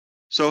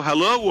So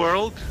hello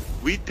world,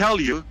 we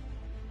tell you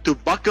to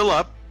buckle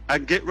up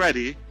and get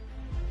ready.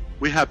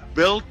 We have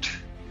built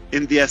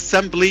in the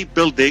assembly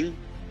building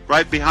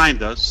right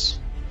behind us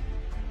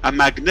a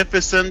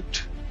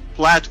magnificent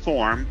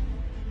platform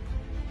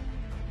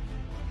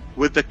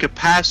with the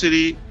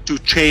capacity to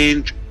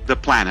change the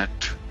planet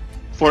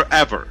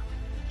forever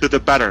to the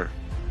better.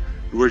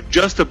 We're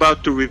just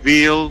about to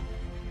reveal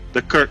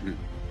the curtain.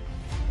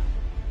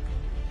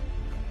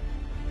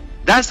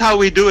 That's how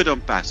we do it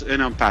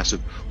in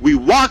Unpassive. We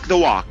walk the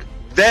walk,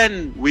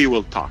 then we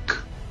will talk.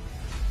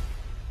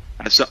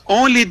 That's the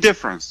only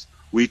difference.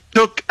 We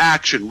took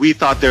action. We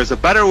thought there's a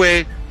better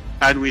way,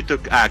 and we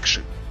took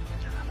action.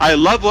 I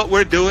love what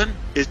we're doing.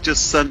 It's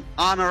just an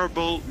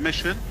honorable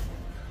mission,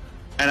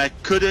 and I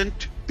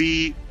couldn't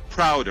be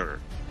prouder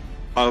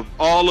of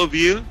all of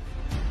you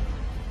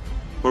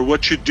for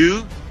what you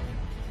do,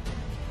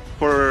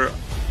 for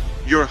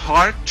your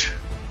heart.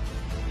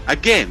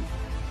 Again,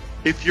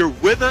 if you're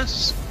with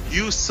us,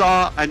 you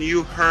saw and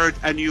you heard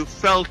and you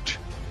felt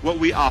what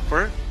we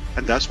offer,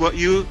 and that's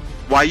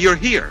why you're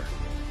here.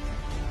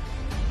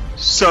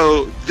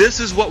 So this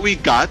is what we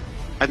got,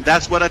 and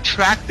that's what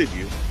attracted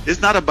you.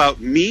 It's not about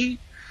me,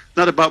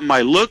 not about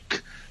my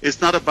look, it's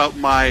not about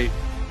my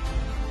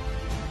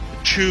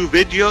 2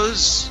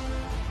 videos.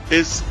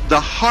 It's the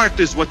heart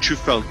is what you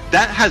felt.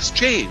 That has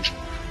changed,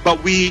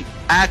 but we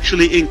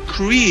actually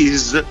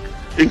increased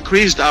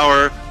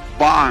our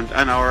bond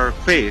and our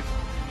faith.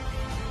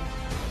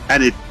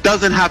 And it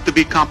doesn't have to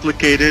be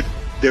complicated.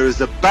 There is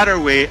a better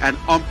way, and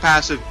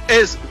Unpassive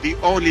is the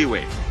only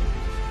way.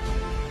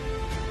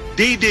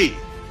 DD,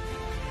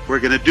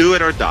 we're gonna do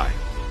it or die.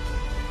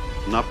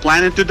 I'm not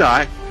planning to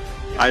die.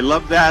 I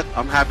love that.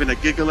 I'm having a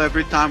giggle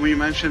every time we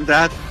mention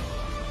that.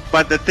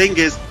 But the thing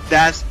is,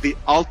 that's the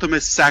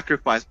ultimate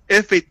sacrifice.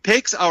 If it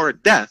takes our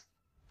death,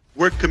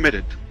 we're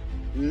committed.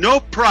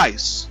 No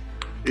price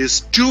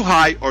is too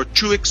high or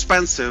too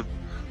expensive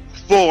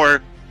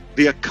for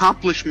the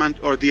accomplishment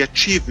or the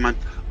achievement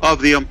of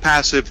the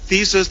Unpassive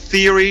thesis,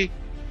 theory,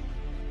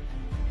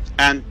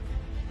 and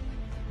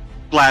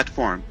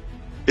platform.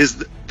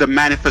 Is the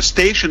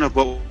manifestation of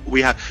what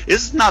we have.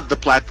 It's not the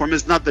platform,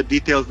 it's not the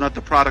details, not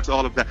the products,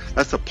 all of that.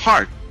 That's a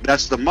part.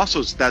 That's the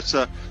muscles. That's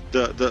the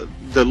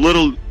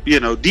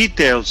little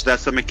details.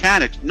 That's the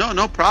mechanics.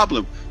 No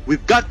problem.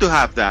 We've got to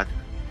have that,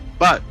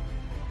 but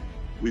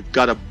we've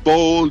got a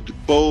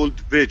bold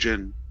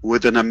vision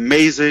with an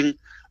amazing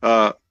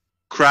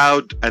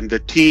crowd and the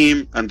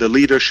team and the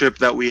leadership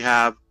that we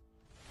have.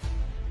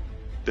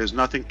 There's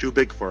nothing too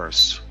big for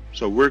us.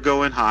 So we're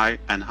going high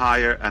and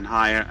higher and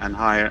higher and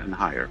higher and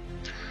higher.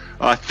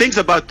 Things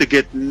about to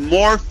get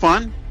more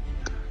fun,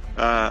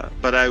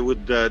 but I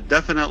would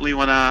definitely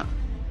want to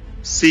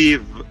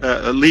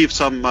leave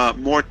some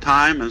more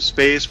time and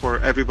space for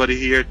everybody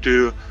here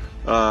to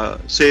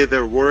say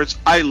their words.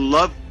 I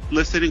love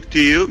listening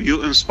to you.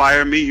 You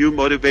inspire me. You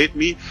motivate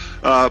me.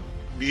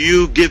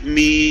 You give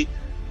me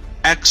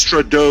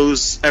extra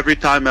dose every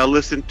time I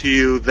listen to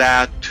you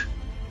that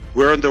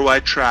we're on the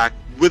right track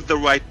with the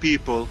right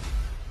people,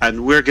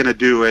 and we're gonna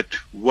do it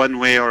one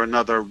way or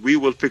another. We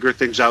will figure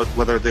things out,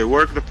 whether they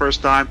work the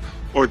first time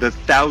or the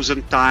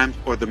 1,000th time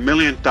or the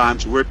 1,000,000th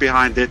times. We're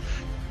behind it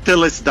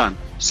till it's done.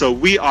 So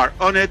we are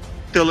on it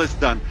till it's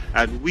done,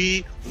 and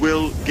we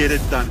will get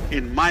it done.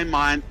 In my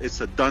mind,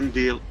 it's a done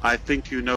deal. I think you know